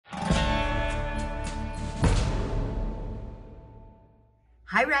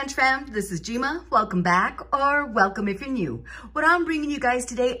Hi Ranch fam, this is Jima. Welcome back, or welcome if you're new. What I'm bringing you guys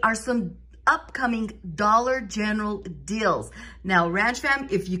today are some upcoming Dollar General deals. Now Ranch fam,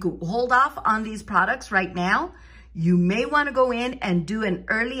 if you could hold off on these products right now, you may want to go in and do an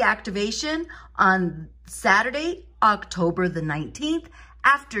early activation on Saturday, October the 19th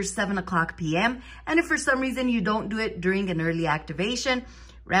after 7 o'clock p.m. And if for some reason you don't do it during an early activation,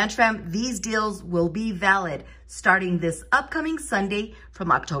 Ranch fam, these deals will be valid starting this upcoming Sunday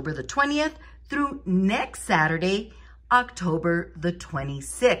from October the 20th through next Saturday, October the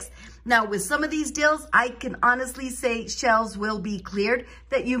 26th. Now, with some of these deals, I can honestly say shelves will be cleared,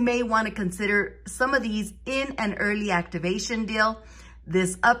 that you may want to consider some of these in an early activation deal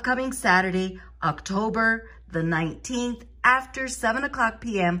this upcoming Saturday, October the 19th after 7 o'clock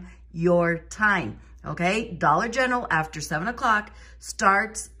p.m. your time. Okay, Dollar General after 7 o'clock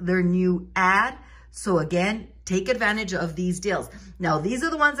starts their new ad. So again, take advantage of these deals. Now, these are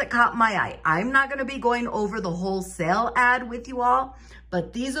the ones that caught my eye. I'm not going to be going over the whole sale ad with you all,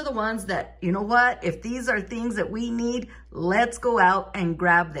 but these are the ones that, you know what, if these are things that we need, let's go out and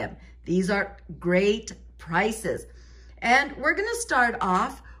grab them. These are great prices. And we're going to start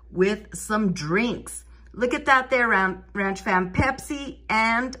off with some drinks. Look at that there, Ranch fam. Pepsi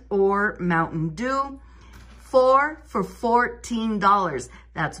and or Mountain Dew. 4 for $14.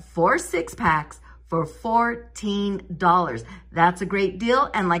 That's 4 6-packs for $14. That's a great deal.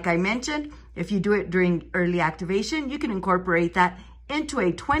 And like I mentioned, if you do it during early activation, you can incorporate that into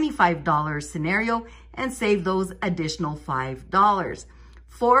a $25 scenario and save those additional $5.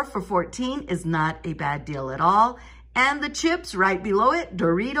 4 for $14 is not a bad deal at all. And the chips right below it,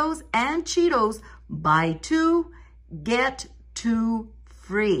 Doritos and Cheetos, buy 2, get 2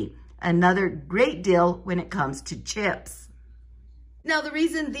 free. Another great deal when it comes to chips. Now the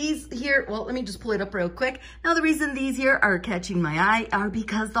reason these here, well, let me just pull it up real quick. Now the reason these here are catching my eye are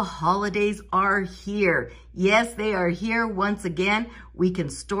because the holidays are here. Yes, they are here once again. We can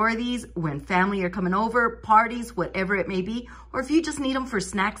store these when family are coming over, parties, whatever it may be, or if you just need them for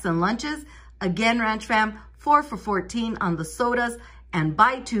snacks and lunches. Again, Ranch fam, 4 for $14 on the sodas, and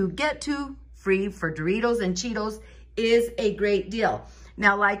buy 2, get 2 free for Doritos and Cheetos is a great deal.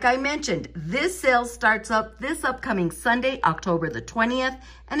 Now, like I mentioned, this sale starts up this upcoming Sunday, October the 20th,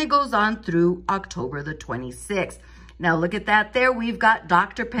 and it goes on through October the 26th. Now, look at that there. We've got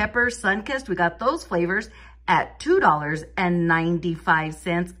Dr. Pepper, Sunkist. We got those flavors at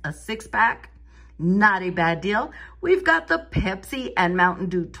 $2.95 a 6-pack. Not a bad deal. We've got the Pepsi and Mountain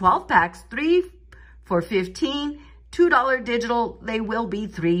Dew 12 packs, 3 for $15. $2 digital, they will be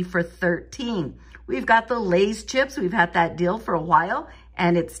 3 for $13. We've got the Lay's chips. We've had that deal for a while,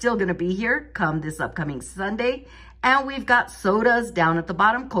 and it's still going to be here come this upcoming Sunday. And we've got sodas down at the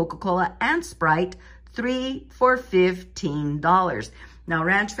bottom, Coca-Cola and Sprite, 3 for $15. Now,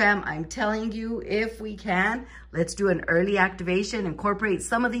 Ranch fam, I'm telling you, if we can, let's do an early activation, incorporate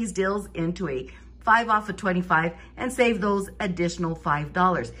some of these deals into a 5 off of 25 and save those additional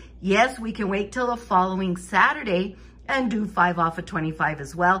 $5. Yes, we can wait till the following Saturday and do 5 off of 25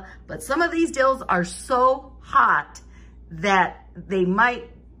 as well. But some of these deals are so hot that they might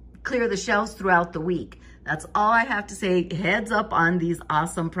clear the shelves throughout the week. That's all I have to say. Heads up on these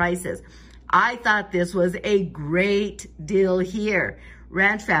awesome prices. I thought this was a great deal here.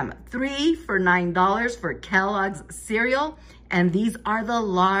 Ranch fam, 3 for $9 for Kellogg's cereal. And these are the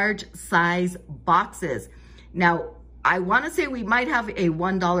large size boxes. Now, I want to say we might have a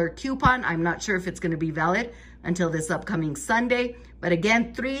 $1 coupon. I'm not sure if it's going to be valid until this upcoming Sunday. But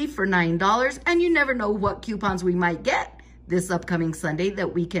again, 3 for $9. And you never know what coupons we might get this upcoming Sunday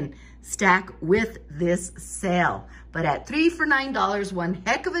that we can stack with this sale. But at 3 for $9, one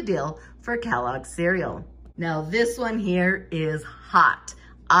heck of a deal for Kellogg's cereal. Now, this one here is hot.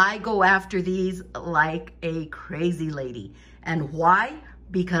 I go after these like a crazy lady. And why?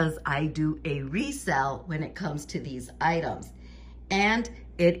 Because I do a resell when it comes to these items. And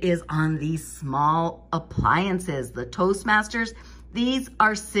it is on these small appliances, the Toastmasters. These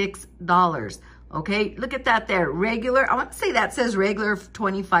are $6. Okay, look at that there. Regular, I want to say that says regular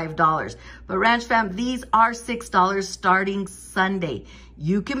 $25. But Ranch fam, these are $6 starting Sunday.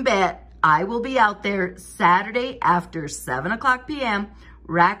 You can bet I will be out there Saturday after 7 o'clock p.m.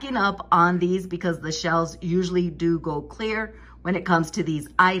 racking up on these because the shelves usually do go clear when it comes to these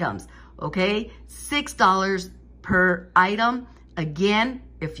items. Okay, $6 per item. Again,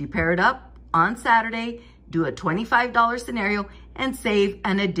 if you pair it up on Saturday, do a $25 scenario and save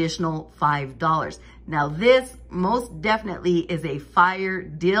an additional $5. Now this most definitely is a fire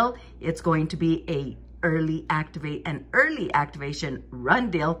deal. It's going to be an early activation run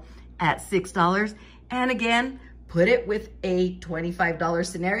deal at $6. And again, put it with a $25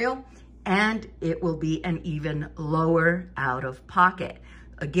 scenario, and it will be an even lower out of pocket.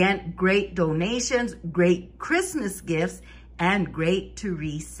 Again, great donations, great Christmas gifts, and great to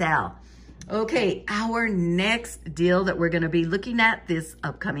resell. Okay, our next deal that we're gonna be looking at this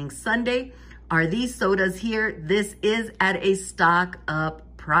upcoming Sunday are these sodas here. This is at a stock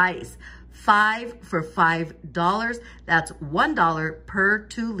up price. 5 for $5. That's $1 per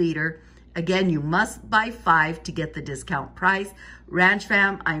 2 liter. Again, you must buy 5 to get the discount price. Ranch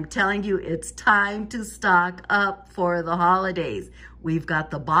fam, I'm telling you, it's time to stock up for the holidays. We've got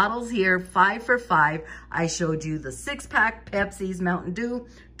the bottles here, 5 for $5. I showed you the 6-pack Pepsi's Mountain Dew,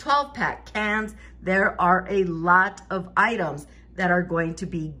 12-pack cans. There are a lot of items that are going to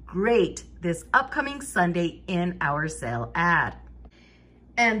be great this upcoming Sunday in our sale ad.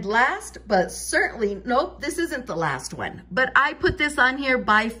 And last, but certainly, nope, this isn't the last one, but I put this on here,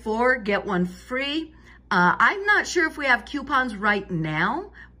 buy 4, get 1 free. I'm not sure if we have coupons right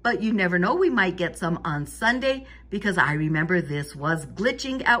now, but you never know, we might get some on Sunday, because I remember this was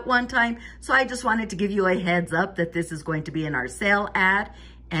glitching at one time. So I just wanted to give you a heads up that this is going to be in our sale ad.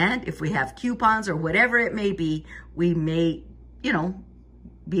 And if we have coupons or whatever it may be, we may,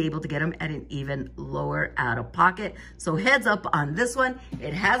 be able to get them at an even lower out of pocket. So heads up on this one,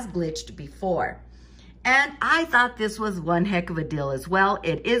 it has glitched before. And I thought this was one heck of a deal as well.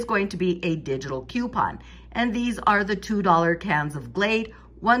 It is going to be a digital coupon. And these are the $2 cans of Glade,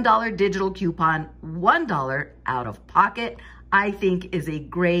 $1 digital coupon, $1 out of pocket. I think is a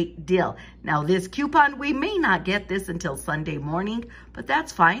great deal. Now this coupon, we may not get this until Sunday morning, but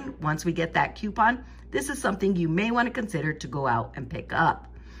that's fine. Once we get that coupon, this is something you may want to consider to go out and pick up.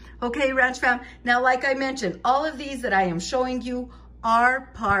 Okay, Ranch fam. Now, like I mentioned, all of these that I am showing you are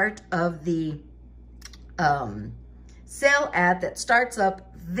part of the sale ad that starts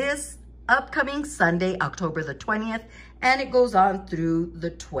up this upcoming Sunday, October the 20th, and it goes on through the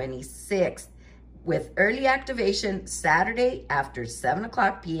 26th with early activation Saturday after 7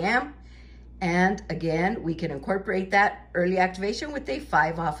 p.m. And again, we can incorporate that early activation with a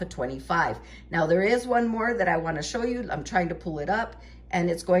 5 off of 25. Now, there is one more that I want to show you. I'm trying to pull it up,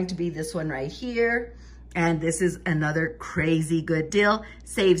 and it's going to be this one right here. And this is another crazy good deal.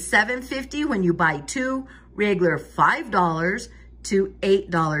 Save $7.50 when you buy 2, regular $5 to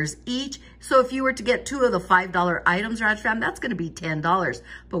 $8 each. So if you were to get 2 of the $5 items, Ranch fam, that's going to be $10.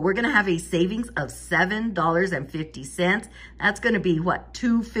 But we're going to have a savings of $7.50. That's going to be what,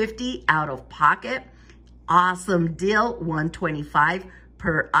 $2.50 out of pocket. Awesome deal, $125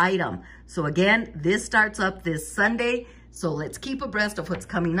 per item. So again, this starts up this Sunday. So let's keep abreast of what's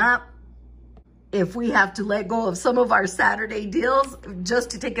coming up. If we have to let go of some of our Saturday deals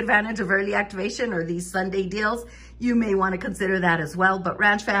just to take advantage of early activation or these Sunday deals, you may want to consider that as well. But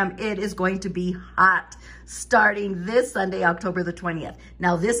Ranch fam, it is going to be hot starting this Sunday, October the 20th.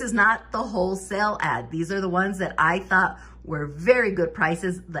 Now, this is not the wholesale ad. These are the ones that I thought were very good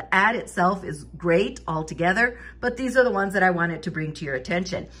prices. The ad itself is great altogether, but these are the ones that I wanted to bring to your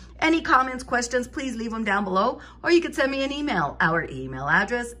attention. Any comments, questions, please leave them down below, or you can send me an email. Our email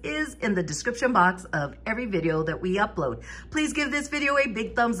address is in the description box of every video that we upload. Please give this video a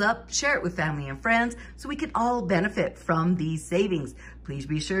big thumbs up, share it with family and friends so we can all benefit from these savings. Please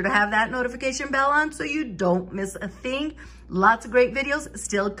be sure to have that notification bell on so you don't miss a thing. Lots of great videos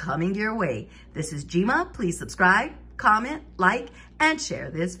still coming your way. This is Jima. Please subscribe, comment, like, and share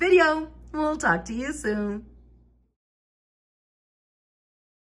this video. We'll talk to you soon.